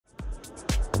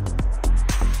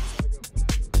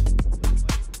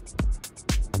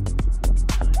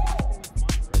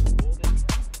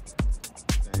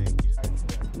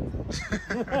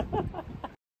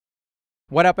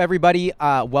What up, everybody?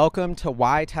 Welcome to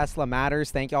Why Tesla Matters.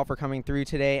 Thank y'all for coming through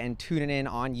today and tuning in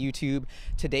on YouTube.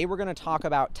 Today, we're going to talk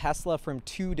about Tesla from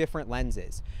two different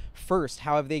lenses. First,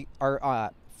 how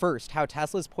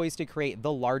Tesla's poised to create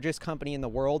the largest company in the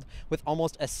world with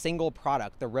almost a single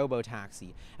product, the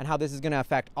robotaxi, and how this is going to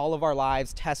affect all of our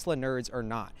lives, Tesla nerds or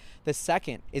not. The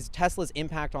second is Tesla's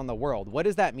impact on the world. What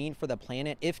does that mean for the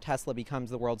planet if Tesla becomes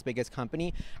the world's biggest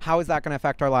company? How is that going to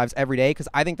affect our lives every day? Because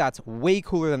I think that's way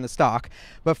cooler than the stock.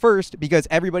 But first, because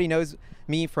everybody knows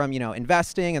me from,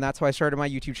 investing, and that's why I started my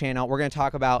YouTube channel, we're going to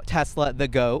talk about Tesla, the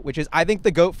GOAT, which is, I think,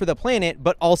 the GOAT for the planet,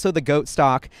 but also the GOAT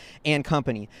stock and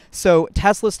company. So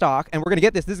Tesla stock, and we're going to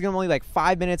get this. This is going to be only like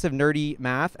 5 minutes of nerdy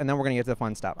math, and then we're going to get to the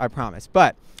fun stuff, I promise.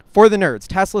 But for the nerds,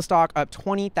 Tesla stock up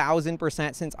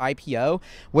 20,000% since IPO.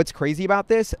 What's crazy about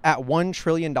this, at $1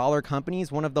 trillion companies,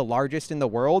 one of the largest in the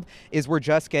world, is we're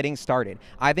just getting started.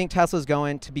 I think Tesla's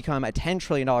going to become a $10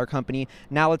 trillion company.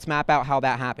 Now let's map out how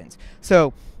that happens.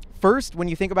 So first, when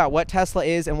you think about what Tesla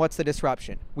is and what's the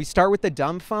disruption, we start with the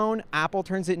dumb phone. Apple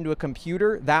turns it into a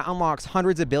computer. That unlocks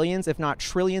hundreds of billions, if not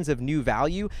trillions of new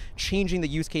value, changing the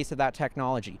use case of that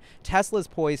technology. Tesla's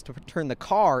poised to turn the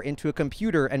car into a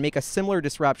computer and make a similar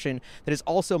disruption that is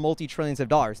also multi-trillions of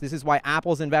dollars. This is why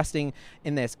Apple's investing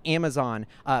in this. Amazon,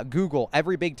 Google,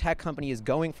 every big tech company is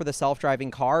going for the self-driving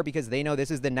car because they know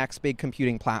this is the next big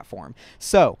computing platform.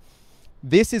 So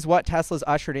this is what Tesla's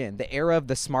ushered in, the era of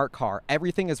the smart car.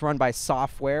 Everything is run by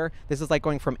software. This is like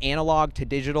going from analog to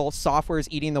digital. Software is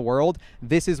eating the world.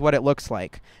 This is what it looks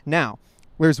like. Now,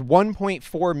 there's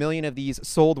 1.4 million of these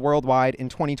sold worldwide in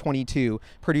 2022,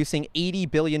 producing $80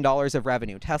 billion of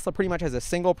revenue. Tesla pretty much has a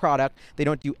single product. They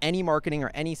don't do any marketing or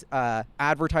any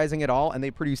advertising at all, and they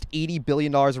produced $80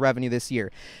 billion of revenue this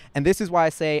year. And this is why I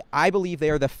say I believe they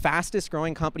are the fastest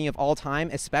growing company of all time,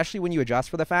 especially when you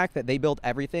adjust for the fact that they build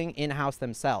everything in-house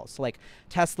themselves. So like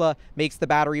Tesla makes the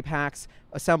battery packs,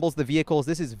 assembles the vehicles.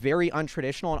 This is very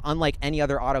untraditional and unlike any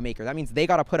other automaker. That means they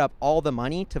got to put up all the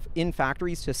money in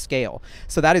factories to scale.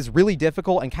 So that is really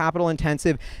difficult and capital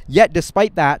intensive. Yet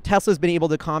despite that, Tesla's been able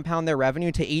to compound their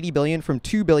revenue to 80 billion from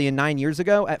 2 billion 9 years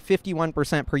ago at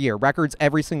 51% per year, records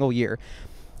every single year.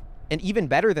 And even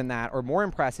better than that, or more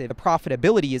impressive, the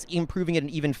profitability is improving at an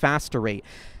even faster rate,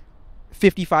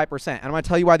 55%. And I'm going to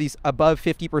tell you why these above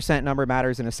 50% number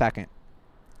matters in a second.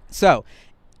 So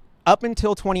up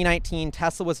until 2019,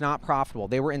 Tesla was not profitable.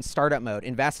 They were in startup mode,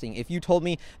 investing. If you told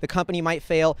me the company might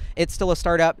fail, it's still a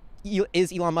startup,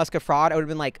 is Elon Musk a fraud? I would have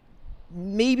been like,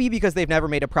 maybe, because they've never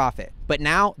made a profit. But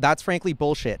now that's frankly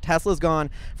bullshit. Tesla's gone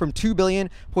from 2 billion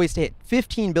poised to hit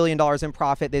 $15 billion in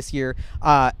profit this year.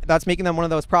 That's making them one of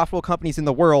those profitable companies in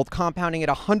the world, compounding at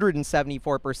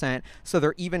 174%. So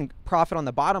their even profit on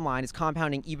the bottom line is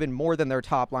compounding even more than their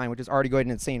top line, which is already going at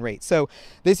an insane rate. So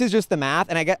this is just the math,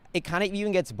 and it kind of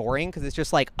even gets boring because it's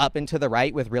just like up and to the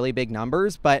right with really big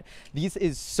numbers. But these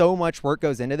is so much work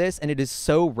goes into this, and it is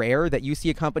so rare that you see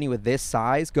a company with this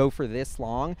size go for this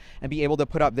long and be able to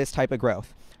put up this type of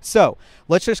growth. So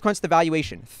let's just crunch the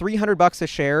valuation. $300 a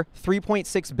share,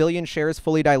 3.6 billion shares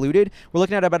fully diluted. We're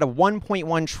looking at about a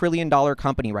 $1.1 trillion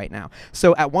company right now.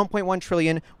 So at 1.1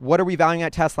 trillion, what are we valuing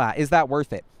at Tesla at? Is that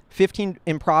worth it? 15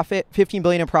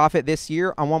 billion in profit this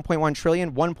year on 1.1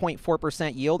 trillion,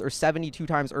 1.4% yield, or 72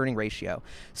 times earning ratio.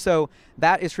 So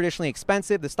that is traditionally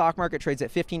expensive. The stock market trades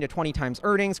at 15 to 20 times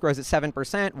earnings, grows at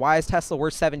 7%. Why is Tesla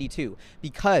worth 72?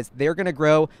 Because they're going to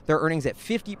grow their earnings at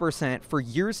 50% for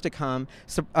years to come,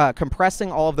 compressing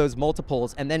all of those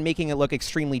multiples and then making it look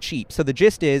extremely cheap. So the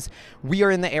gist is we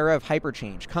are in the era of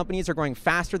hyperchange. Companies are growing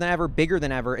faster than ever, bigger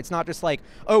than ever. It's not just like,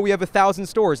 oh, we have 1,000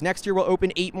 stores. Next year we'll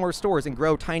open 8 more stores and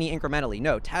grow tiny incrementally.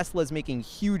 No, Tesla is making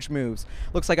huge moves.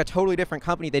 Looks like a totally different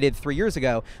company they did 3 years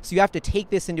ago. So you have to take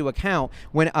this into account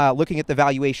when looking at the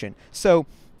valuation. So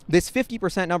this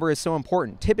 50% number is so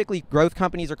important. Typically, growth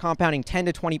companies are compounding 10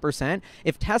 to 20%.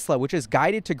 If Tesla, which is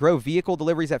guided to grow vehicle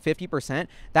deliveries at 50%,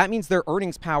 that means their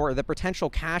earnings power, the potential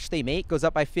cash they make, goes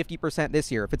up by 50%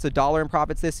 this year. If it's $1 in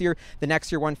profits this year, the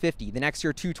next year 150, the next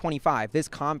year 225. This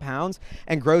compounds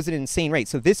and grows at an insane rate.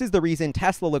 So this is the reason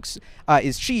Tesla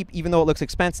is cheap, even though it looks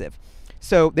expensive.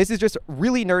 So this is just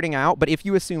really nerding out, but if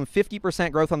you assume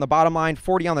 50% growth on the bottom line,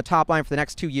 40 on the top line for the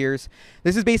next 2 years,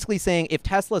 this is basically saying if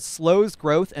Tesla slows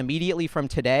growth immediately from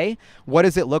today, what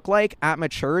does it look like at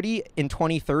maturity in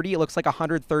 2030? It looks like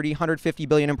 130, 150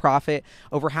 billion in profit,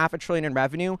 over $500 billion in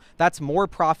revenue. That's more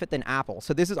profit than Apple.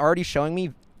 So this is already showing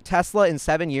me Tesla in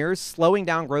 7 years, slowing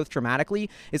down growth dramatically,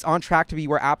 is on track to be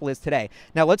where Apple is today.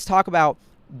 Now let's talk about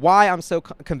why I'm so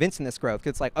convinced in this growth.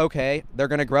 It's like, okay, they're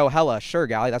going to grow hella. Sure,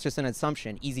 Gally, that's just an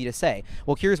assumption. Easy to say.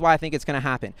 Well, here's why I think it's going to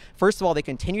happen. First of all, they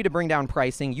continue to bring down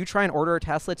pricing. You try and order a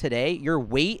Tesla today, your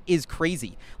wait is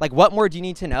crazy. Like, what more do you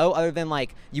need to know other than,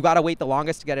 like, you got to wait the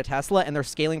longest to get a Tesla, and they're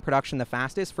scaling production the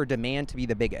fastest for demand to be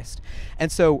the biggest.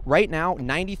 And so right now,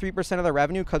 93% of the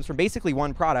revenue comes from basically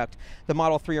one product, the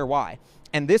Model 3 or Y.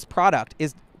 And this product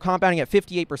is compounding at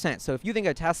 58%. So if you think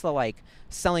of Tesla like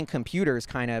selling computers,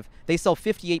 kind of, they sell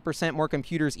 58% more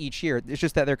computers each year. It's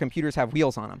just that their computers have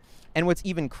wheels on them. And what's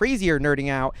even crazier, nerding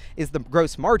out, is the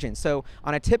gross margin. So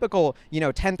on a typical, you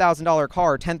know, $10,000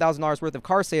 car, $10,000 worth of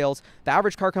car sales, the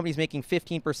average car company is making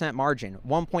 15% margin,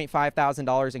 $1.5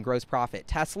 thousand in gross profit.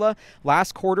 Tesla,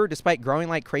 last quarter, despite growing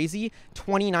like crazy,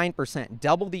 29%,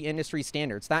 double the industry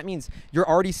standards. That means you're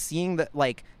already seeing that,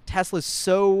 like, Tesla's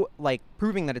so, like,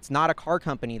 proving that it's not a car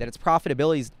company, that its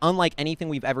profitability is unlike anything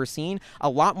we've ever seen, a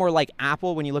lot more like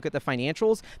Apple when you look at the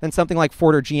financials than something like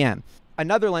Ford or GM.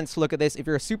 Another lens to look at this, if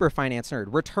you're a super finance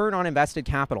nerd, return on invested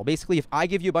capital. Basically, if I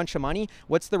give you a bunch of money,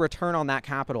 what's the return on that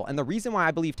capital? And the reason why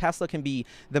I believe Tesla can be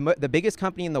the biggest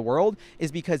company in the world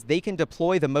is because they can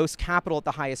deploy the most capital at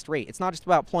the highest rate. It's not just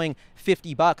about deploying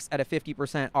 $50 at a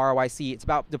 50% ROIC. It's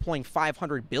about deploying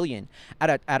 500 billion at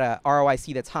a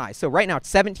ROIC that's high. So right now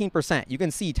it's 17%. You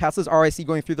can see Tesla's ROIC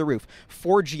going through the roof.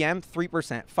 Ford, GM,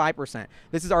 3%, 5%.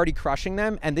 This is already crushing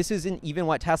them, and this isn't even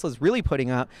what Tesla's really putting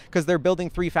up, because they're building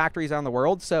 3 factories around the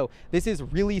world. So this is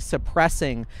really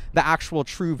suppressing the actual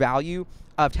true value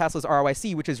of Tesla's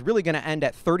ROIC, which is really going to end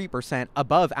at 30%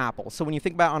 above Apple. So when you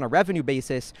think about it on a revenue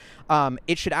basis,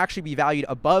 it should actually be valued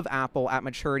above Apple at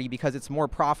maturity because it's more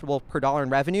profitable per dollar in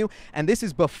revenue. And this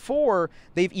is before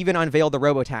they've even unveiled the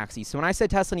robotaxi. So when I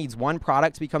said Tesla needs one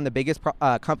product to become the biggest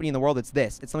company in the world, it's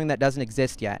this. It's something that doesn't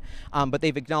exist yet, but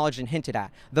they've acknowledged and hinted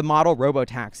at. The model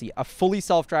robotaxi, a fully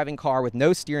self-driving car with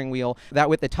no steering wheel that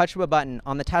with the touch of a button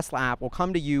on the Tesla app will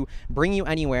come to you, bring you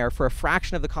anywhere for a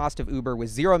fraction of the cost of Uber with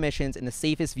 0 emissions in the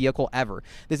safest vehicle ever.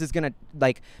 This is going to,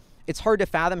 like, it's hard to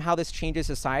fathom how this changes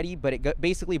society, but it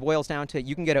basically boils down to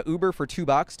you can get an Uber for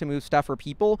 $2 to move stuff for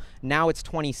people. Now it's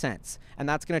 20 cents. And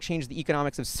that's going to change the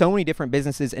economics of so many different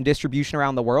businesses and distribution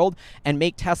around the world and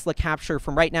make Tesla capture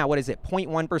from right now, what is it,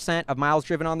 0.1% of miles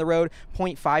driven on the road,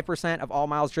 0.5% of all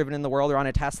miles driven in the world are on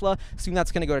a Tesla. Soon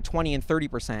that's going to go to 20 and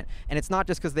 30%. And it's not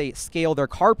just because they scale their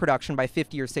car production by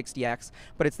 50 or 60x,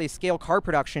 but it's they scale car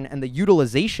production and the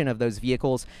utilization of those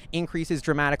vehicles increases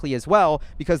dramatically as well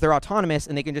because they're autonomous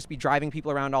and they can just be driving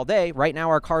people around all day. Right now,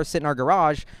 our cars sit in our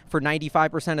garage for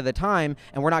 95% of the time,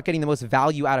 and we're not getting the most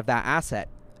value out of that asset.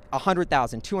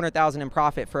 100,000, 200,000 in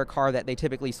profit for a car that they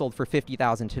typically sold for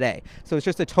 50,000 today. So it's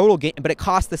just a total gain, but it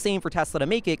costs the same for Tesla to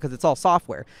make it because it's all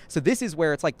software. So this is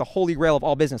where it's like the holy grail of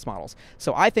all business models.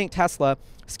 So I think Tesla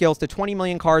scales to 20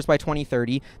 million cars by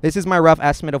 2030. This is my rough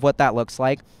estimate of what that looks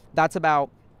like. That's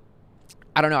about,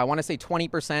 I don't know, I want to say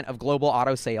 20% of global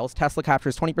auto sales. Tesla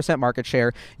captures 20% market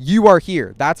share. You are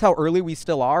here. That's how early we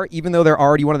still are, even though they're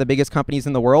already one of the biggest companies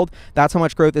in the world. That's how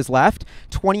much growth is left.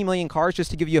 20 million cars,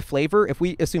 just to give you a flavor, if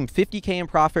we assume 50K in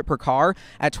profit per car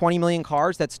at 20 million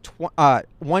cars, that's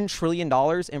 $1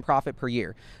 trillion in profit per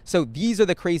year. So these are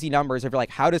the crazy numbers. If you're like,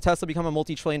 how does Tesla become a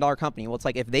multi-trillion-dollar company? Well, it's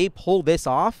like if they pull this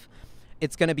off,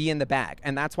 it's going to be in the bag.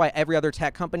 And that's why every other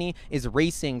tech company is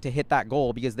racing to hit that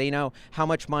goal because they know how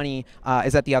much money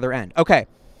is at the other end. Okay,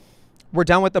 we're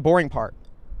done with the boring part.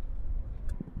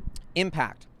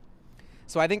 Impact.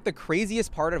 So I think the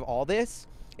craziest part of all this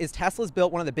is Tesla's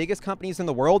built one of the biggest companies in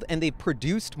the world, and they've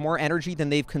produced more energy than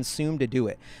they've consumed to do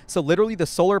it. So literally the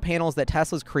solar panels that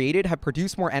Tesla's created have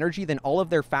produced more energy than all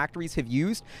of their factories have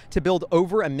used to build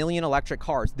over 1 million electric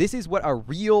cars. This is what a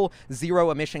real zero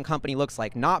emission company looks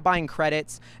like. Not buying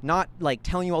credits, not like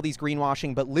telling you all these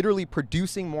greenwashing, but literally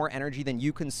producing more energy than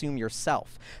you consume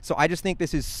yourself. So I just think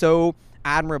this is so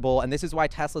admirable, and this is why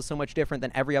Tesla is so much different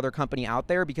than every other company out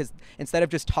there, because instead of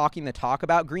just talking the talk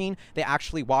about green, they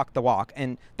actually walk the walk.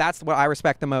 And that's what I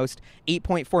respect the most.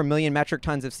 8.4 million metric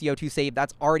tons of CO2 saved,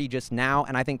 that's already just now,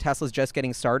 and I think Tesla's just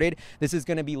getting started. This is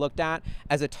going to be looked at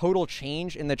as a total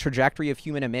change in the trajectory of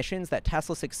human emissions, that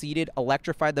Tesla succeeded,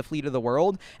 electrified the fleet of the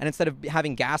world, and instead of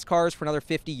having gas cars for another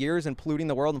 50 years and polluting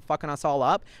the world and fucking us all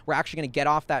up, we're actually going to get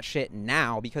off that shit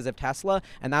now because of Tesla,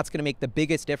 and that's going to make the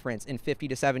biggest difference in 50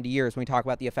 to 70 years when we talk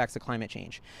about the effects of climate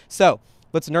change. So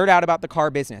let's nerd out about the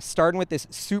car business, starting with this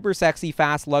super sexy,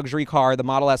 fast luxury car, the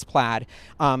Model S Plaid.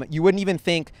 You wouldn't even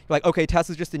think, like, okay,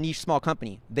 Tesla's just a niche small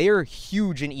company. They are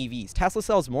huge in EVs. Tesla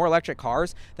sells more electric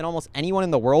cars than almost anyone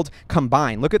in the world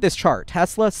combined. Look at this chart.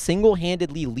 Tesla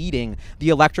single-handedly leading the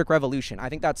electric revolution. I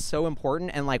think that's so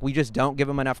important, and like we just don't give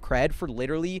them enough cred for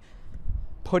literally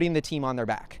putting the team on their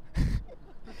back.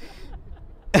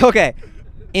 Okay.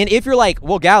 And if you're like,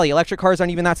 well, Gally, electric cars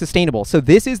aren't even that sustainable. So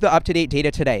this is the up-to-date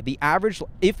data today. The average,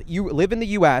 if you live in the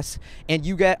US and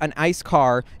you get an ICE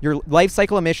car, your life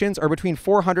cycle emissions are between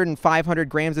 400 and 500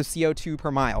 grams of CO2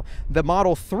 per mile. The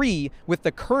Model 3 with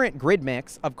the current grid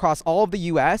mix across all of the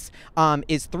US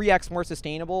is 3x more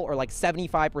sustainable, or like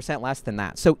 75% less than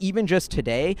that. So even just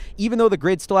today, even though the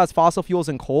grid still has fossil fuels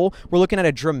and coal, we're looking at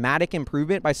a dramatic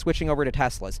improvement by switching over to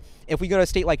Teslas. If we go to a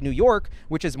state like New York,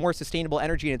 which is more sustainable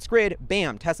energy in its grid,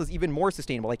 bam, Tesla's even more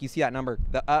sustainable. Like you see that number,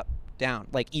 the up, down,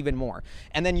 like even more.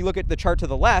 And then you look at the chart to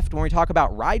the left, when we talk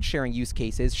about ride sharing use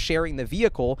cases, sharing the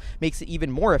vehicle makes it even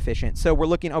more efficient. So we're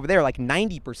looking over there like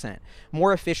 90%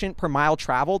 more efficient per mile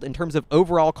traveled in terms of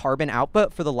overall carbon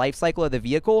output for the life cycle of the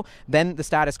vehicle than the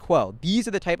status quo. These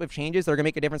are the type of changes that are gonna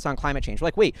make a difference on climate change. We're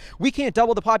like, wait, we can't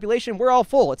double the population, we're all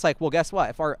full. It's like, well, guess what?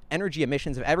 If our energy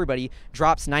emissions of everybody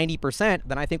drops 90%,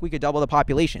 then I think we could double the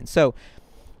population. So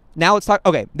now let's talk.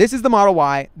 Okay, this is the Model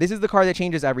Y. This is the car that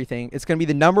changes everything. It's going to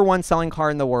be the #1 selling car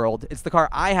in the world. It's the car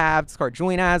I have. It's the car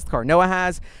Julian has. The car Noah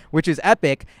has, which is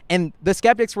epic. And the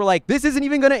skeptics were like, this isn't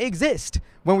even going to exist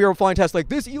when we were flying tests. Like,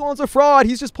 this Elon's a fraud.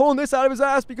 He's just pulling this out of his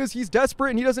ass because he's desperate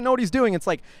and he doesn't know what he's doing. It's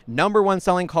like #1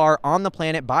 selling car on the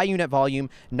planet by unit volume.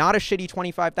 Not a shitty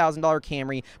 $25,000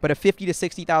 Camry, but a $50,000 to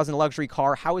 $60,000 luxury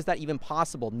car. How is that even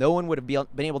possible? No one would have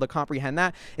been able to comprehend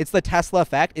that. It's the Tesla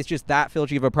effect. It's just that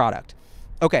filthy of a product.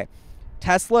 Okay,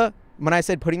 Tesla, when I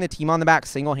said putting the team on the back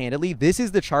single-handedly, this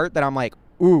is the chart that I'm like,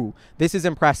 ooh, this is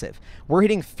impressive. We're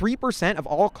hitting 3% of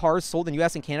all cars sold in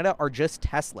US and Canada are just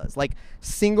Teslas, like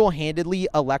single-handedly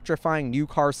electrifying new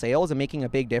car sales and making a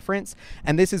big difference.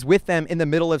 And this is with them in the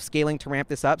middle of scaling to ramp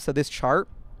this up. So this chart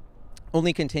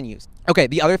only continues. Okay,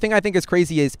 the other thing I think is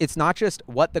crazy is it's not just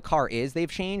what the car is they've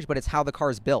changed, but it's how the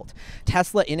car is built.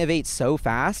 Tesla innovates so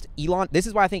fast. This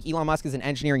is why I think Elon Musk is an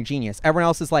engineering genius. Everyone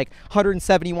else is like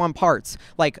 171 parts.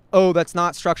 Like, oh, that's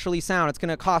not structurally sound. It's going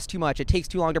to cost too much. It takes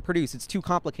too long to produce. It's too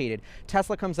complicated.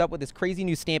 Tesla comes up with this crazy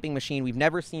new stamping machine we've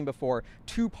never seen before.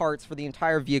 2 parts for the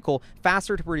entire vehicle,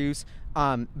 faster to produce,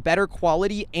 better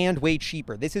quality, and way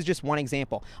cheaper. This is just one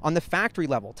example. On the factory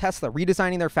level, Tesla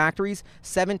redesigning their factories,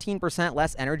 17%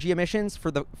 less energy emissions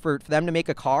for them to make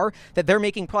a car that they're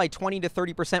making probably 20 to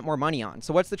 30% more money on.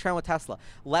 So what's the trend with Tesla?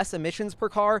 Less emissions per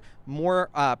car, more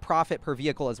profit per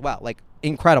vehicle as well. Like,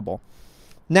 incredible.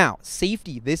 Now,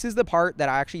 safety. This is the part that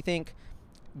I actually think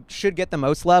should get the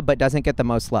most love, but doesn't get the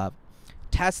most love.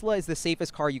 Tesla is the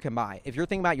safest car you can buy. If you're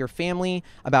thinking about your family,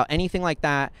 about anything like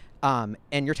that,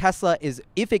 and your Tesla is,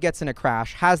 if it gets in a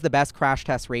crash, has the best crash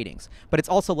test ratings, but it's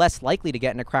also less likely to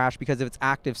get in a crash because of its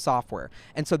active software.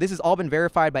 And so this has all been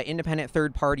verified by independent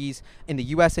third parties in the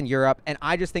US and Europe. And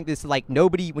I just think this is like,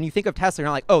 nobody, when you think of Tesla, you're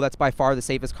not like, oh, that's by far the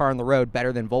safest car on the road,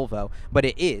 better than Volvo, but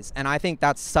it is. And I think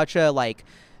that's such a, like,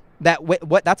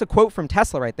 that's a quote from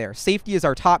Tesla right there. Safety is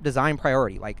our top design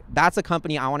priority. Like, that's a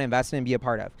company I want to invest in and be a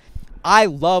part of. I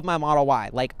love my Model Y.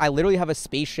 Like, I literally have a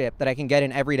spaceship that I can get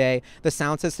in every day. The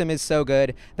sound system is so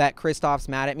good that Christoph's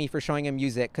mad at me for showing him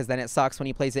music because then it sucks when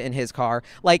he plays it in his car.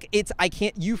 Like, it's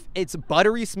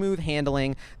buttery smooth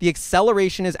handling. The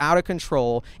acceleration is out of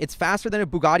control. It's faster than a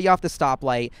Bugatti off the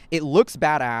stoplight. It looks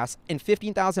badass. In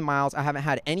 15,000 miles, I haven't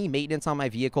had any maintenance on my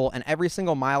vehicle, and every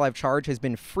single mile I've charged has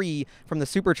been free from the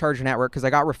supercharger network because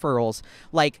I got referrals.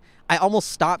 Like, I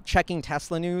almost stopped checking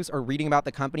Tesla news or reading about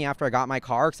the company after I got my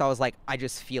car because I was like, I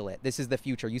just feel it. This is the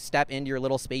future. You step into your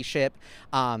little spaceship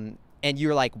and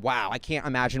you're like, wow, I can't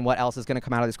imagine what else is going to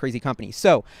come out of this crazy company.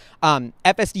 So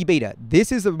FSD beta,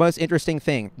 this is the most interesting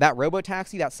thing. That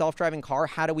robotaxi, that self-driving car,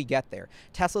 how do we get there?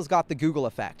 Tesla's got the Google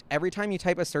effect. Every time you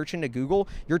type a search into Google,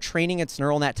 you're training its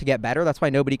neural net to get better. That's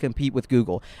why nobody compete with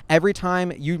Google. Every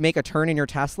time you make a turn in your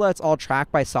Tesla, it's all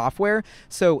tracked by software.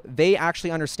 So they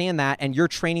actually understand that, and you're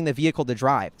training the vehicle to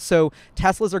drive. So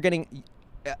Teslas are getting...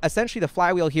 Essentially, the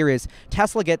flywheel here is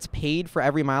Tesla gets paid for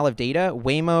every mile of data.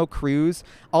 Waymo, Cruise,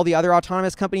 all the other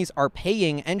autonomous companies are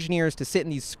paying engineers to sit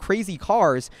in these crazy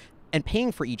cars and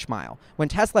paying for each mile, when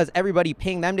Tesla has everybody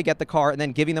paying them to get the car and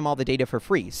then giving them all the data for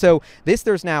free. So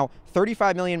there's now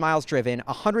 35 million miles driven,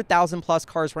 100,000 plus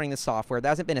cars running the software. There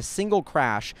hasn't been a single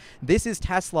crash. This is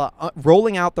Tesla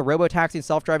rolling out the robotaxi and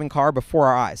self-driving car before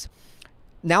our eyes.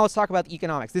 Now let's talk about the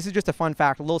economics. This is just a fun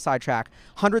fact, a little sidetrack.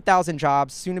 100,000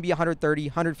 jobs, soon to be 130,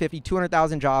 150,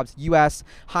 200,000 jobs, US,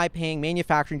 high-paying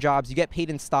manufacturing jobs. You get paid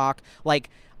in stock.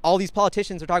 Like, all these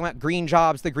politicians are talking about green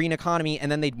jobs, the green economy,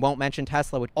 and then they won't mention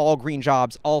Tesla with all green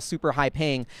jobs, all super high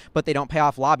paying, but they don't pay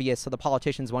off lobbyists, so the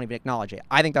politicians won't even acknowledge it.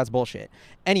 I think that's bullshit.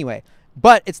 Anyway,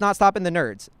 but it's not stopping the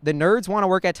nerds. The nerds want to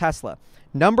work at Tesla.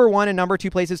 Number 1 and number 2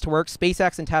 places to work,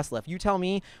 SpaceX and Tesla. If you tell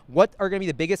me what are going to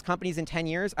be the biggest companies in 10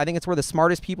 years, I think it's where the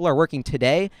smartest people are working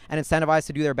today and incentivized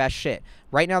to do their best shit.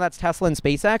 Right now, that's Tesla and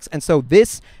SpaceX. And so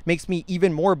this makes me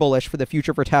even more bullish for the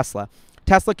future for Tesla.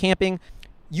 Tesla camping.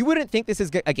 You wouldn't think this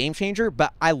is a game changer,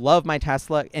 but I love my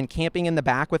Tesla and camping in the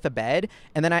back with a bed.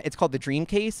 And then it's called the Dream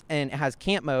Case, and it has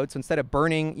camp mode. So instead of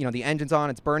burning, you know, the engine's on,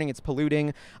 it's burning, it's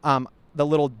polluting. The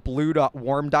little blue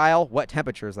warm dial, what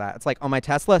temperature is that? It's like on my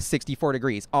Tesla, 64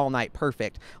 degrees all night.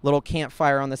 Perfect. Little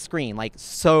campfire on the screen, like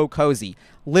so cozy.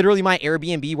 Literally my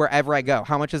Airbnb wherever I go.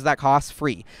 How much does that cost?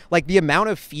 Free. Like the amount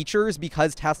of features,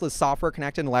 because Tesla's software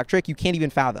connected and electric, you can't even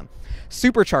fathom.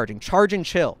 Supercharging, charge and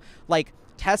chill. Like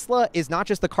Tesla is not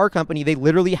just the car company. They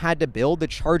literally had to build the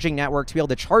charging network to be able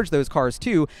to charge those cars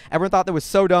too. Everyone thought that was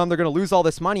so dumb. They're going to lose all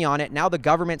this money on it. Now the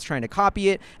government's trying to copy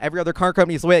it. Every other car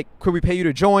company is like, could we pay you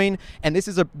to join? And this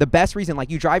is the best reason. Like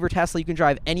you drive your Tesla, you can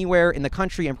drive anywhere in the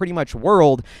country and pretty much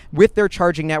world with their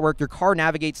charging network. Your car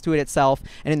navigates to it itself.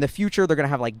 And in the future, they're going to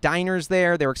have like diners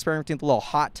there. They're experimenting with a little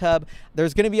hot tub.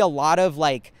 There's going to be a lot of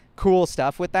like cool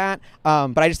stuff with that.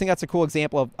 But I just think that's a cool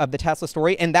example of the Tesla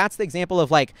story. And that's the example of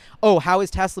like, oh, how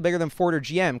is Tesla bigger than Ford or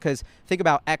GM? Because think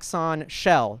about Exxon,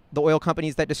 Shell, the oil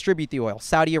companies that distribute the oil,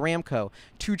 Saudi Aramco,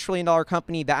 $2 trillion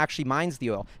company that actually mines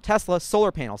the oil, Tesla,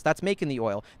 solar panels, that's making the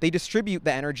oil. They distribute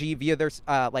the energy via their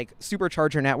like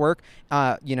supercharger network,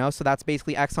 you know, so that's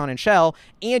basically Exxon and Shell.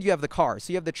 And you have the cars.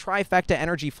 So you have the trifecta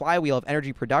energy flywheel of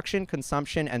energy production,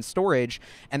 consumption, and storage.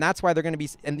 And that's why they're going to be,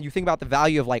 and you think about the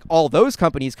value of like all those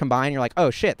companies combined, you're like, oh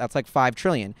shit, that's like 5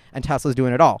 trillion, and Tesla's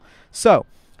doing it all. So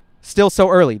still so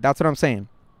early. That's what I'm saying.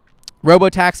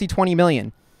 Robotaxi, 20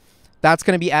 million. That's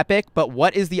going to be epic. But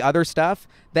what is the other stuff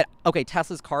that, okay,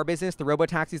 Tesla's car business, the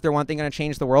robotaxis, they're one thing going to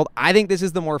change the world. I think this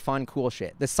is the more fun, cool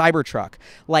shit. The Cybertruck.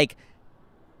 Like,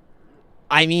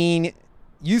 I mean,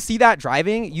 you see that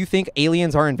driving, you think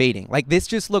aliens are invading. Like, this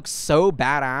just looks so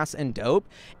badass and dope.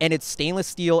 And it's stainless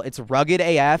steel. It's rugged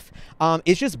AF.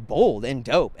 It's just bold and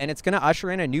dope. And it's going to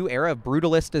usher in a new era of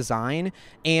brutalist design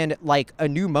and, like, a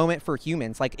new moment for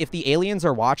humans. Like, if the aliens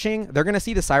are watching, they're going to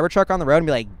see the Cybertruck on the road and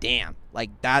be like, damn,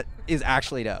 like, that is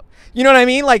actually dope. You know what I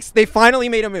mean? Like, they finally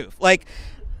made a move. Like,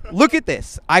 look at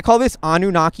this. I call this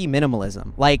Anunnaki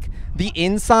minimalism. Like, the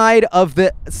inside of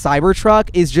the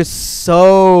Cybertruck is just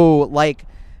so, like,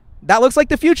 that looks like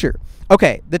the future.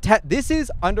 Okay, this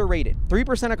is underrated.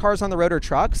 3% of cars on the road are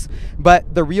trucks,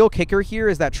 but the real kicker here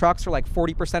is that trucks are like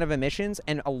 40% of emissions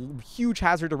and a huge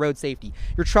hazard to road safety.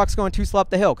 Your truck's going too slow up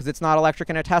the hill because it's not electric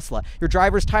and a Tesla. Your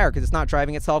driver's tired because it's not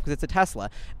driving itself because it's a Tesla.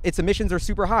 Its emissions are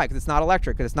super high because it's not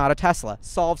electric because it's not a Tesla.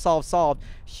 Solved.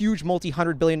 Huge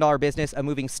multi-$100 billion business of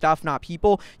moving stuff, not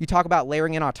people. You talk about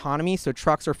layering in autonomy, so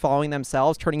trucks are following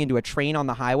themselves, turning into a train on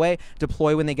the highway,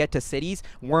 deploy when they get to cities.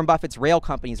 Warren Buffett's rail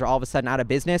companies are all of a sudden out of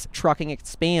business. Trucking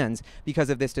expands because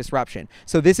of this disruption.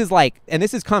 So this is like, and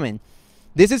this is coming.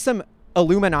 This is some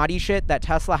Illuminati shit that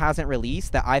Tesla hasn't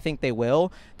released that I think they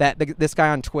will. That this guy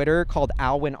on Twitter called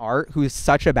Alwyn Art, who's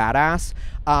such a badass,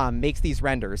 makes these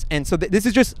renders. And so this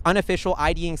is just unofficial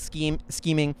IDing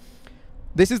scheming.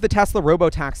 This is the Tesla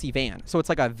Robotaxi van. So it's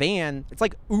like a van. It's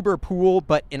like Uber Pool,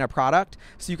 but in a product.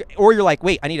 So or you're like,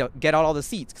 wait, I need to get out all the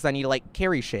seats because I need to like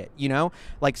carry shit, you know?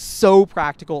 Like so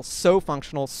practical, so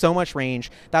functional, so much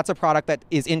range. That's a product that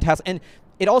is in Tesla. And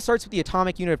it all starts with the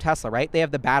atomic unit of Tesla, right? They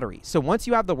have the battery. So once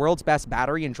you have the world's best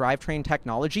battery and drivetrain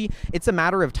technology, it's a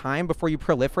matter of time before you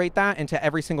proliferate that into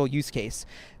every single use case.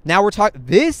 Now we're talking,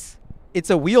 it's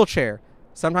a wheelchair.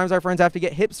 Sometimes our friends have to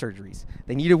get hip surgeries.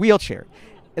 They need a wheelchair.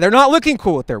 They're not looking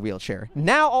cool with their wheelchair.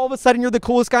 Now, all of a sudden, you're the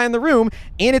coolest guy in the room,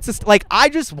 and it's just, like, I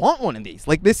just want one of these.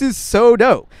 Like, this is so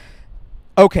dope.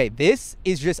 Okay, this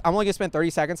is just, I'm only going to spend 30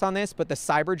 seconds on this, but the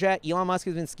Cyberjet, Elon Musk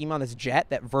has been scheming on this jet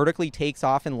that vertically takes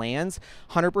off and lands,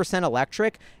 100%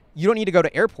 electric. You don't need to go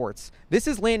to airports. This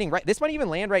is landing right. This might even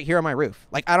land right here on my roof.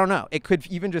 Like, I don't know. It could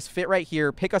even just fit right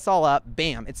here, pick us all up.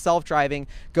 Bam. It's self-driving,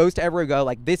 goes to everywhere we go.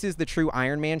 Like, this is the true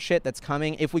Iron Man shit that's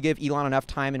coming if we give Elon enough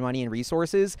time and money and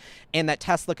resources, and that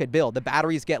Tesla could build. The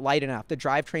batteries get light enough, the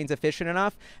drivetrain's efficient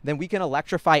enough, then we can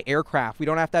electrify aircraft. We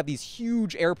don't have to have these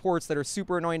huge airports that are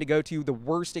super annoying to go to. The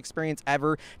worst experience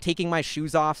ever, taking my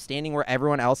shoes off, standing where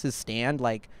everyone else's stand.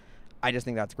 Like, I just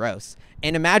think that's gross.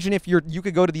 And imagine if you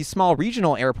could go to these small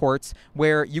regional airports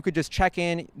where you could just check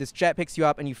in, this jet picks you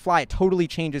up, and you fly. It totally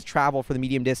changes travel for the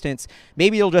medium distance.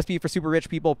 Maybe it'll just be for super rich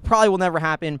people. Probably will never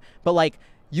happen. But, like,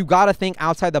 you got to think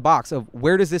outside the box of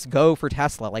where does this go for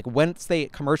Tesla? Like once they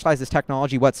commercialize this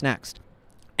technology, what's next?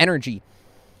 Energy.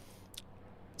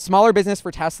 Smaller business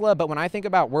for Tesla, but when I think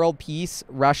about world peace,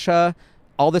 Russia,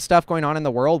 all this stuff going on in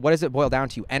the world, what does it boil down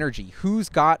to? Energy. Who's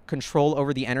got control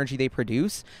over the energy they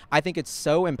produce? I think it's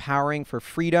so empowering for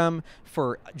freedom,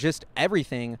 for just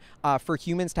everything, for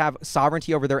humans to have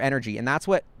sovereignty over their energy. And that's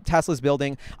what Tesla's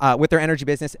building with their energy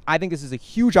business. I think this is a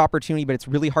huge opportunity, but it's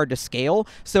really hard to scale.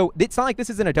 So it's not like this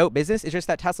isn't a dope business. It's just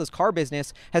that Tesla's car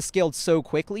business has scaled so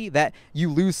quickly that you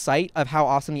lose sight of how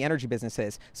awesome the energy business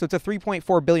is. So it's a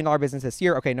 $3.4 billion business this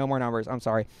year. Okay, no more numbers. I'm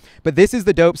sorry. But this is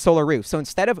the dope solar roof. So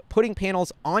instead of putting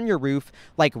panels on your roof,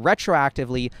 like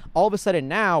retroactively, all of a sudden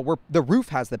now the roof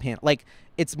has the panel. Like,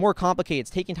 it's more complicated. It's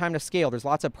taking time to scale. There's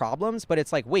lots of problems, but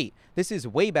it's like, wait, this is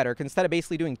way better. Because instead of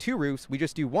basically doing 2 roofs, we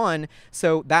just do 1.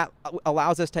 So that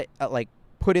allows us to like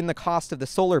put in the cost of the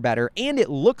solar better, and it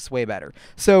looks way better.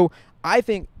 So I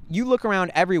think you look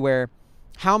around everywhere,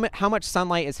 how much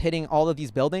sunlight is hitting all of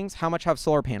these buildings? How much have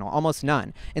solar panel? Almost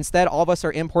none. Instead, all of us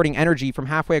are importing energy from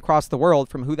halfway across the world,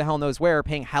 from who the hell knows where,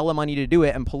 paying hella money to do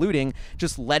it and polluting,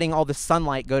 just letting all the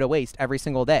sunlight go to waste every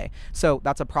single day. So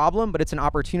that's a problem, but it's an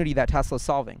opportunity that Tesla's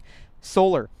solving.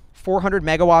 Solar, 400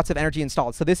 megawatts of energy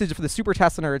installed. So this is for the super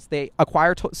Tesla nerds. They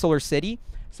acquire Solar City,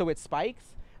 so it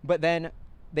spikes, but then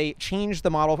they changed the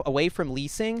model away from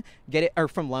leasing, or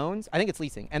from loans. I think it's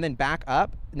leasing, and then back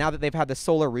up now that they've had the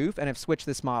solar roof and have switched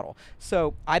this model.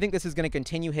 So I think this is going to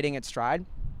continue hitting its stride.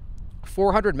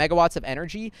 400 megawatts of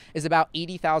energy is about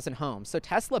 80,000 homes. So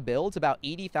Tesla builds about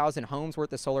 80,000 homes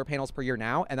worth of solar panels per year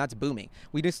now, and that's booming.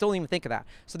 We just don't even think of that.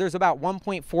 So there's about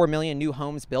 1.4 million new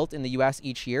homes built in the US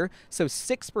each year. So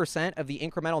 6% of the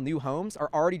incremental new homes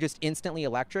are already just instantly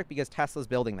electric because Tesla's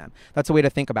building them. That's a way to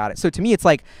think about it. So to me, it's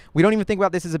like, we don't even think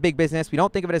about this as a big business. We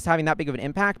don't think of it as having that big of an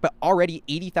impact, but already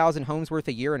 80,000 homes worth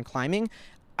a year and climbing,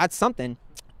 that's something.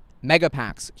 Mega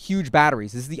packs, huge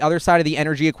batteries. This is the other side of the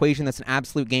energy equation that's an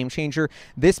absolute game changer.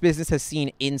 This business has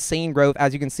seen insane growth,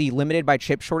 as you can see, limited by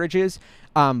chip shortages,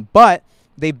 but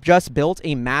they've just built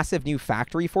a massive new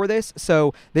factory for this.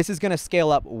 So this is going to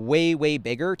scale up way, way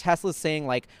bigger. Tesla's saying,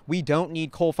 like, we don't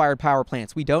need coal-fired power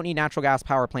plants. We don't need natural gas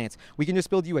power plants. We can just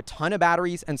build you a ton of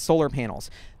batteries and solar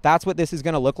panels. That's what this is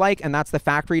going to look like, and that's the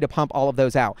factory to pump all of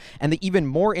those out. And the even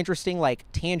more interesting, like,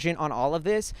 tangent on all of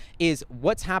this is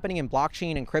what's happening in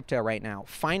blockchain and crypto right now.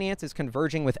 Finance is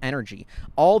converging with energy.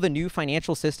 All the new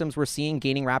financial systems we're seeing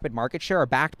gaining rapid market share are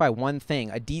backed by one thing,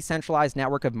 a decentralized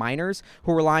network of miners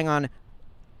who are relying on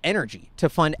energy to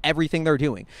fund everything they're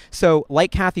doing. So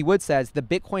like Kathy Wood says, the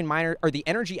Bitcoin miner, or the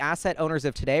energy asset owners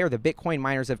of today, are the Bitcoin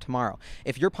miners of tomorrow.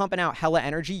 If you're pumping out hella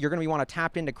energy, you're going to want to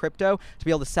tap into crypto to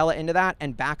be able to sell it into that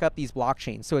and back up these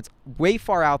blockchains. So it's way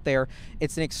far out there.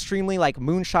 It's an extremely like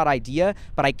moonshot idea,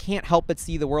 but I can't help but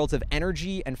see the worlds of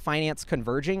energy and finance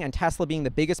converging, and Tesla being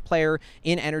the biggest player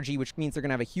in energy, which means they're going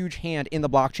to have a huge hand in the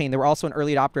blockchain. They were also an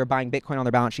early adopter of buying Bitcoin on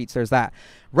their balance sheets. There's that.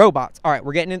 Robots. All right,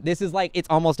 we're getting in. This is like, it's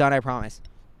almost done, I promise.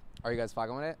 Are you guys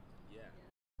fucking with it? Yeah.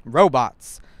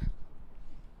 Robots.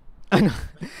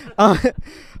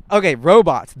 Okay,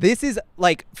 robots. This is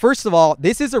like, first of all,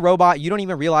 this is a robot you don't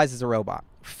even realize is a robot.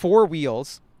 4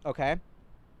 wheels, okay?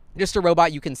 Just a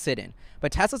robot you can sit in.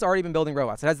 But Tesla's already been building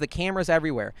robots. It has the cameras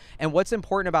everywhere. And what's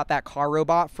important about that car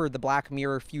robot for the Black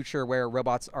Mirror future where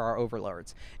robots are our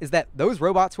overlords is that those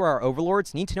robots who are our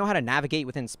overlords need to know how to navigate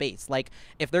within space. Like,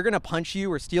 if they're going to punch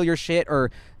you or steal your shit,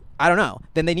 or I don't know,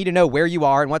 then they need to know where you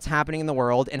are and what's happening in the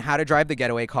world and how to drive the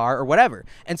getaway car or whatever.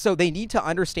 And so they need to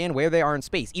understand where they are in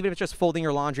space, even if it's just folding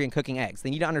your laundry and cooking eggs. They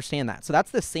need to understand that. So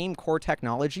that's the same core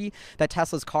technology that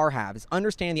Tesla's car has,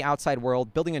 understanding the outside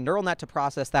world, building a neural net to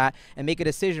process that and make a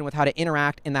decision with how to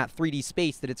interact in that 3D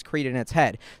space that it's created in its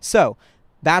head. So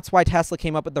that's why Tesla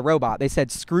came up with the robot. They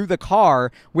said, screw the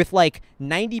car. With like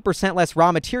 90% less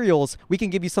raw materials, we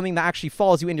can give you something that actually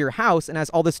follows you into your house and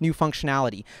has all this new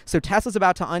functionality. So Tesla's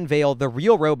about to unveil the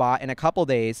real robot in a couple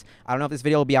days. I don't know if this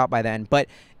video will be out by then, but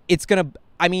it's going to,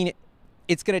 I mean,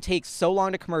 it's going to take so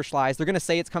long to commercialize. They're going to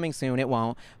say it's coming soon. It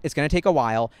won't. It's going to take a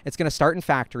while. It's going to start in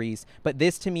factories. But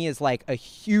this, to me, is like a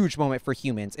huge moment for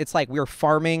humans. It's like we're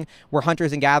farming. We're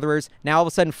hunters and gatherers. Now, all of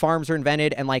a sudden, farms are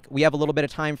invented. And like we have a little bit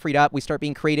of time freed up. We start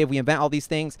being creative. We invent all these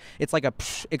things. It's like a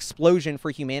explosion for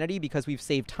humanity because we've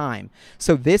saved time.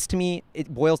 So this, to me,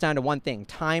 it boils down to one thing.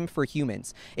 Time for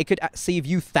humans. It could save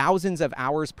you thousands of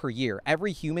hours per year.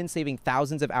 Every human saving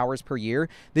thousands of hours per year.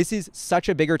 This is such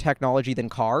a bigger technology than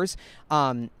cars.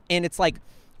 And it's like,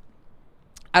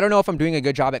 I don't know if I'm doing a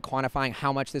good job at quantifying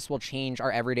how much this will change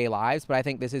our everyday lives, but I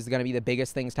think this is going to be the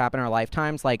biggest things to happen in our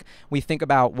lifetimes. Like, we think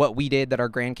about what we did that our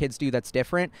grandkids do that's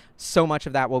different. So much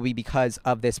of that will be because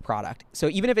of this product. So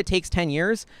even if it takes 10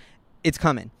 years, it's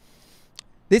coming.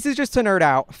 This is just to nerd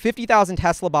out. 50,000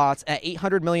 Teslabots at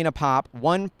 800 million a pop.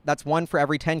 That's one for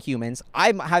every 10 humans.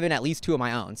 I'm having at least 2 of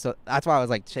my own. So that's why I was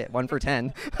like, shit, 1 for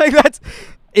 10. Like,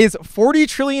 is 40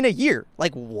 trillion a year.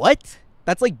 Like, what?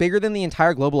 That's like bigger than the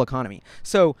entire global economy.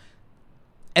 So,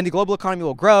 and the global economy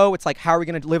will grow. It's like, how are we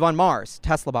going to live on Mars?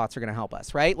 Teslabots are going to help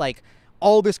us, right? Like,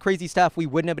 all this crazy stuff we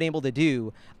wouldn't have been able to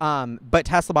do, but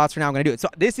Teslabots are now going to do it. So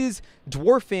this is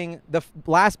dwarfing the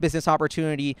last business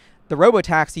opportunity, the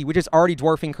robotaxi, which is already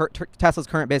dwarfing Tesla's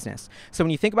current business. So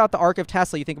when you think about the arc of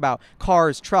Tesla, you think about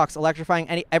cars, trucks,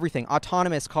 electrifying everything,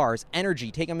 autonomous cars, energy,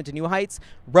 take them into new heights,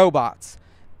 robots.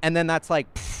 And then that's like,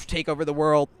 take over the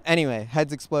world. Anyway,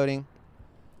 heads exploding.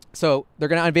 So they're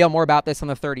going to unveil more about this on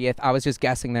the 30th. I was just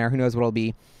guessing there. Who knows what it'll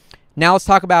be. Now let's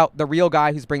talk about the real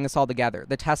guy who's bringing this all together,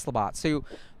 the Teslabot. So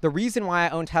the reason why I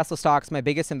own Tesla stocks, my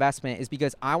biggest investment, is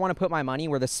because I want to put my money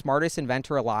where the smartest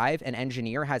inventor alive and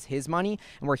engineer has his money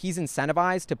and where he's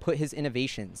incentivized to put his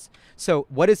innovations. So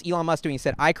what is Elon Musk doing? He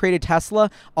said, I created Tesla.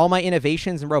 All my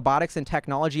innovations in robotics and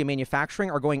technology and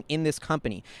manufacturing are going in this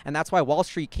company. And that's why Wall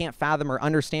Street can't fathom or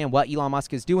understand what Elon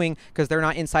Musk is doing, because they're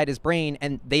not inside his brain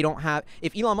and they don't have,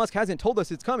 if Elon Musk hasn't told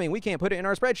us it's coming, we can't put it in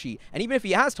our spreadsheet. And even if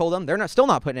he has told them, they're still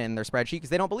not putting it in their spreadsheet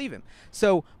because they don't believe him.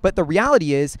 So, but the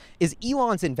reality is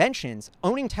Elon's inventions.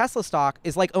 Owning Tesla stock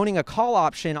is like owning a call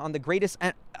option on the greatest,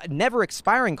 never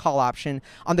expiring call option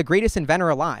on the greatest inventor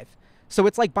alive. So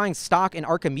it's like buying stock in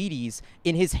Archimedes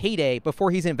in his heyday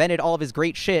before he's invented all of his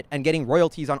great shit and getting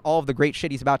royalties on all of the great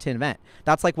shit he's about to invent.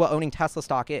 That's like what owning Tesla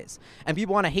stock is. And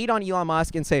people want to hate on Elon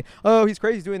Musk and say, oh, he's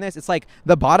crazy doing this. It's like,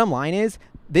 the bottom line is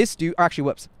this dude, actually,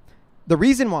 whoops. The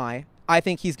reason why I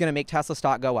think he's going to make Tesla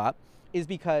stock go up is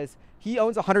because he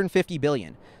owns 150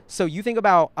 billion. So you think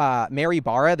about Mary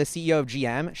Barra, the CEO of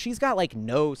GM, she's got like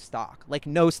no stock.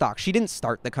 She didn't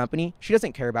start the company. She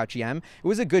doesn't care about GM. It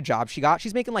was a good job she got.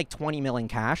 She's making like 20 million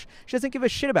cash. She doesn't give a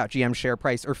shit about GM share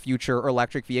price or future or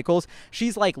electric vehicles.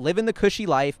 She's like living the cushy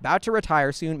life, about to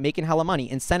retire soon, making hella money.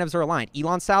 Incentives are aligned.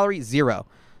 Elon's salary, $0.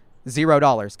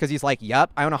 Because he's like,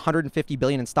 yep, I own 150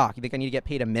 billion in stock. You think I need to get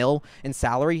paid $1 million in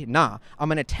salary? Nah, I'm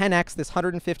going to 10x this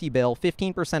 150 bill,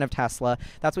 15% of Tesla.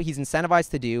 That's what he's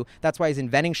incentivized to do. That's why he's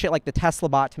inventing shit like the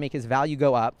Teslabot to make his value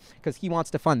go up, because he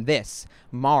wants to fund this,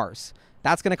 Mars.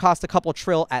 That's going to cost a couple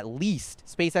trill at least.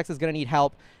 SpaceX is going to need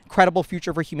help. Incredible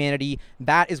future for humanity.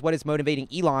 That is what is motivating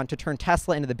Elon to turn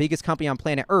Tesla into the biggest company on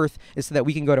planet Earth, is so that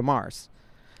we can go to Mars.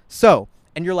 So,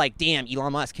 and you're like, damn,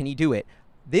 Elon Musk, can he do it?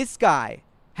 This guy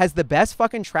has the best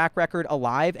fucking track record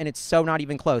alive, and it's so not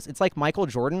even close. It's like Michael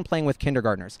Jordan playing with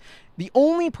kindergartners. The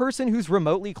only person who's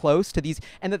remotely close to these,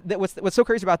 and what's so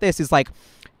crazy about this is, like,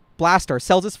 Blastar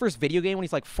sells his first video game when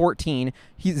he's like 14.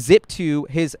 He zipped to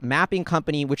his mapping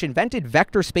company, which invented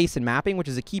vector space and mapping, which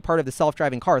is a key part of the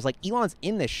self-driving cars. Like, Elon's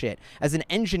in this shit as an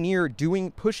engineer,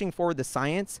 pushing forward the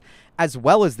science, as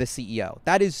well as the CEO.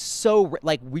 That is so,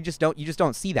 like, you just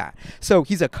don't see that. So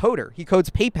he's a coder. He codes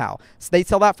PayPal. So they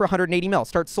sell that for 180 mil.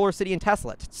 Starts Solar City and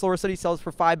Tesla. Solar City sells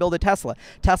for $5 billion to Tesla.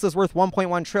 Tesla's worth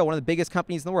 1.1 trillion, one of the biggest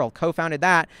companies in the world. Co-founded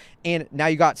that. And now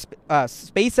you got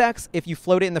SpaceX. If you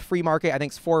float it in the free market, I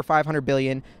think it's 400 or 500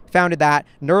 billion. Founded that.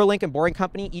 Neuralink and Boring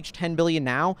Company, each 10 billion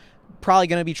now. Probably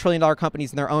going to be trillion-dollar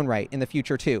companies in their own right in the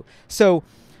future too. So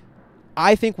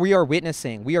I think we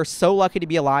are so lucky to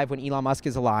be alive when Elon Musk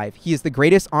is alive. He is the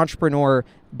greatest entrepreneur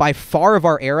by far of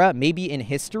our era, maybe in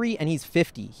history, and he's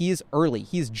 50. He is early.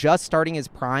 He's just starting his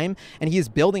prime, and he is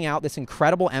building out this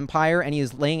incredible empire, and he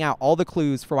is laying out all the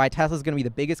clues for why Tesla is going to be the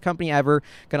biggest company ever,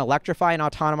 going to electrify and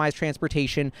autonomize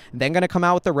transportation, then going to come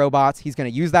out with the robots. He's going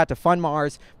to use that to fund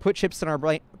Mars, put chips in our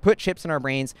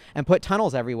brains, and put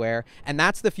tunnels everywhere, and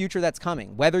that's the future that's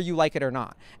coming, whether you like it or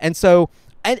not. And so,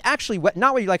 and actually,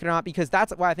 not whether you like it or not, because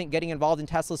that's why I think getting involved in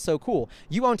Tesla is so cool.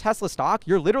 You own Tesla stock,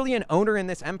 you're literally an owner in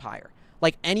this empire.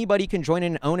 Like, anybody can join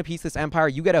in and own a piece of this empire.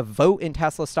 You get a vote in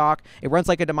Tesla stock. It runs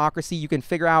like a democracy. You can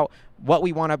figure out what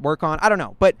we want to work on. I don't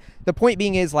know. But the point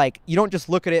being is, like, you don't just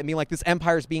look at it and be like, this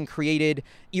empire is being created.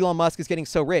 Elon Musk is getting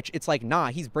so rich. It's like, nah,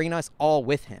 he's bringing us all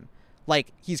with him.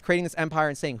 Like, he's creating this empire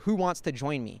and saying, who wants to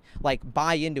join me? Like,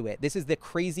 buy into it. This is the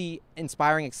crazy,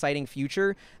 inspiring, exciting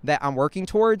future that I'm working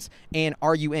towards. And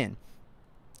are you in?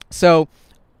 So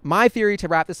my theory, to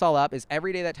wrap this all up, is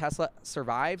every day that Tesla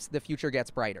survives, the future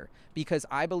gets brighter. Because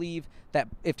I believe that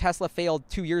if Tesla failed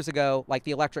 2 years ago, like,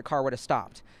 the electric car would have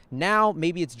stopped. Now,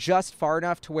 maybe it's just far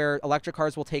enough to where electric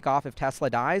cars will take off if Tesla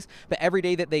dies, but every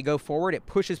day that they go forward, it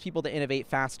pushes people to innovate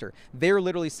faster. They're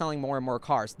literally selling more and more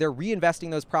cars. They're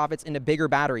reinvesting those profits into bigger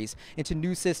batteries, into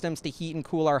new systems to heat and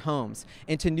cool our homes,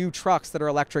 into new trucks that are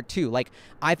electric too. Like,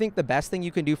 I think the best thing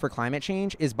you can do for climate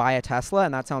change is buy a Tesla,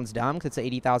 and that sounds dumb because it's an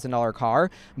 $80,000 car,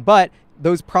 but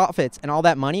those profits and all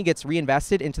that money gets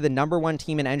reinvested into the #1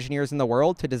 team in engineers in the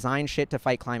world to design shit to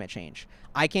fight climate change.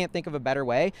 I can't think of a better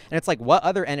way. And it's like, what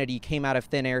other entity came out of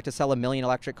thin air to sell 1 million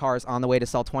electric cars on the way to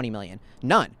sell 20 million?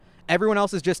 None. Everyone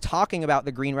else is just talking about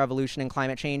the green revolution and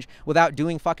climate change without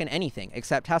doing fucking anything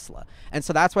except Tesla. And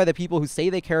so that's why the people who say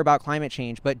they care about climate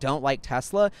change but don't like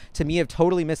Tesla, to me, have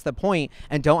totally missed the point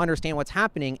and don't understand what's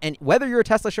happening. And whether you're a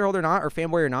Tesla shareholder or not, or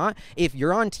fanboy or not, if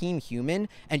you're on Team Human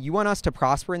and you want us to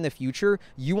prosper in the future,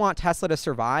 you want Tesla to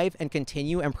survive and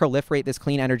continue and proliferate this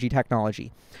clean energy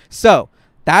technology. So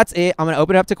that's it. I'm going to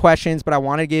open it up to questions, but I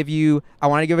want to give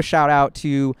a shout out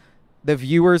to the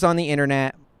viewers on the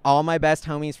internet, all my best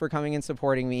homies for coming and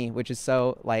supporting me, which is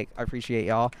so, like, I appreciate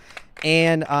y'all.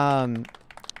 And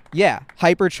yeah,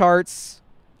 HyperCharts,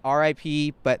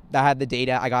 RIP, but that had the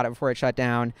data. I got it before it shut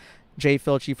down. Jay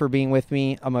Filchi for being with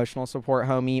me, emotional support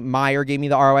homie. Meyer gave me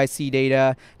the ROIC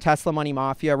data. Tesla Money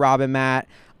Mafia, Robin, Matt,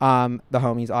 the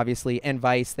homies, obviously, and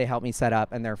Vice, they helped me set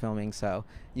up, and they're filming, so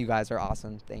you guys are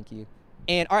awesome. Thank you.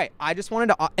 And all right, I just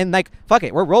wanted to, and like, fuck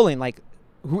it, we're rolling. Like,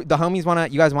 who the homies want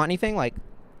to, you guys want anything? Like,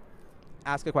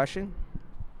 ask a question.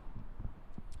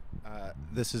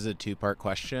 This is a two-part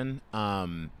question.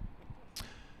 Have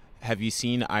you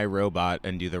seen iRobot,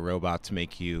 and do the robots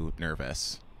make you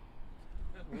nervous?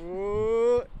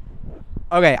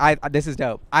 Okay, this is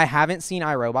dope. I haven't seen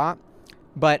iRobot,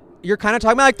 but you're kind of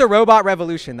talking about like the robot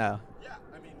revolution, though. Yeah,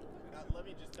 I mean, let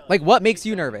me just tell like, what makes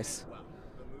you nervous? Well,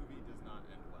 the movie does not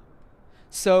end well.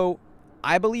 So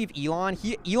I believe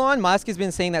Elon Musk has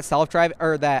been saying that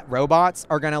that robots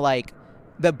are gonna, like,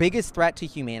 the biggest threat to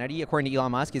humanity, according to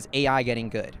Elon Musk, is AI getting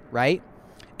good, right?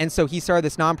 And so he started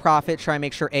this nonprofit trying to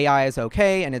make sure AI is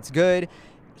okay and it's good.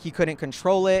 He couldn't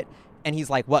control it. And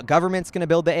he's like, what, government's going to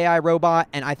build the AI robot?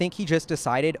 And I think he just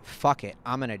decided, fuck it,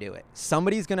 I'm going to do it.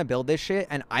 Somebody's going to build this shit,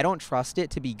 and I don't trust it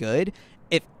to be good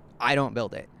if I don't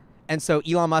build it. And so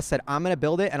Elon Musk said, I'm going to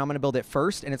build it, and I'm going to build it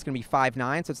first, and it's going to be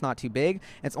 5'9", so it's not too big.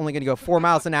 And it's only going to go 4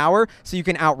 miles an hour, so you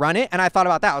can outrun it. And I thought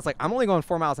about that. I was like, I'm only going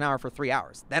 4 miles an hour for 3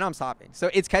 hours. Then I'm stopping.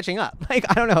 So it's catching up. Like,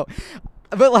 I don't know.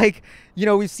 But, like, you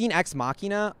know, we've seen Ex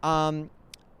Machina.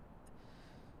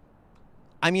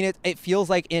 I mean, it feels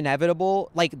like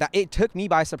inevitable. Like, that, it took me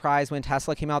by surprise when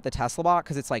Tesla came out the Teslabot,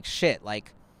 because it's like, shit,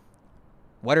 like,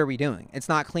 what are we doing? It's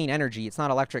not clean energy. It's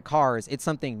not electric cars. It's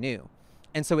something new.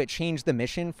 And so it changed the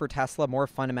mission for Tesla more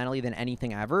fundamentally than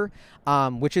anything ever,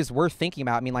 which is worth thinking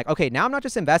about. I mean, like, okay, now I'm not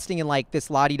just investing in, like,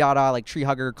 this la-di-da-da, like, tree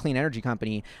hugger clean energy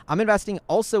company. I'm investing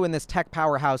also in this tech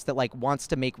powerhouse that, like, wants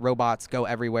to make robots go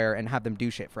everywhere and have them do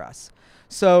shit for us.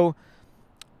 So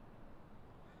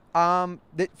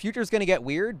the future's going to get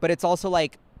weird, but it's also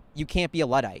like, you can't be a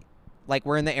Luddite. Like,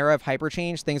 we're in the era of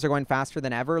hyperchange. Things are going faster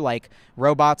than ever. Like,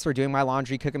 robots are doing my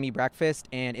laundry, cooking me breakfast,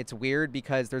 and it's weird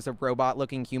because there's a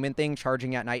robot-looking human thing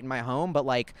charging at night in my home, but,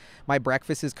 like, my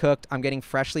breakfast is cooked. I'm getting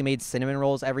freshly made cinnamon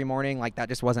rolls every morning. Like, that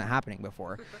just wasn't happening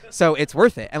before. So it's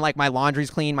worth it. And, like, my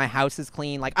laundry's clean. My house is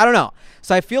clean. Like, I don't know.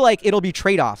 So I feel like it'll be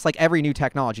trade-offs, like every new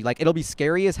technology. Like, it'll be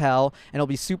scary as hell, and it'll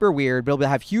be super weird, but it'll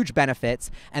have huge benefits.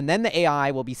 And then the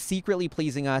AI will be secretly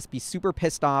pleasing us, be super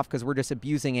pissed off because we're just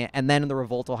abusing it, and then the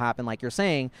revolt will happen, like you're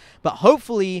saying. But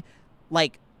hopefully,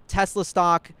 like, Tesla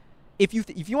stock, if you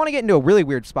want to get into a really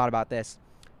weird spot about this,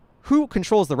 who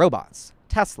controls the robots?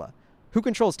 Tesla. Who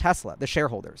controls Tesla? The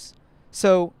shareholders.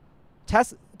 So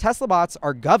Teslabots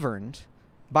are governed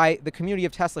by the community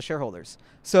of Tesla shareholders.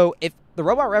 So if the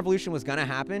robot revolution was going to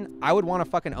happen, I would want to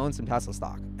fucking own some Tesla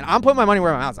stock. And I'm putting my money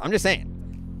where my mouth is. I'm just saying.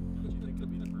 Would you like to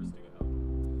be the first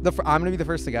to go? I'm going to be the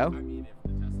first to go? I mean, if the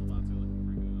Teslabots are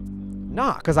looking for you.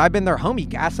 Nah, because I've been their homie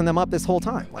gassing them up this whole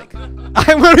time. Like,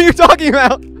 what are you talking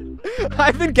about?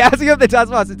 I've been gassing up the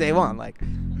Teslabots since day one. Like,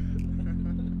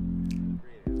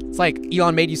 it's like,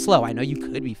 Elon made you slow. I know you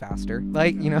could be faster.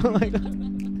 Like, you know, like,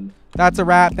 that's a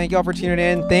wrap. Thank you all for tuning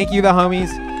in. Thank you, the homies.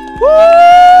 Woo!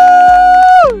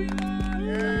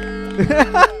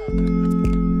 Yeah.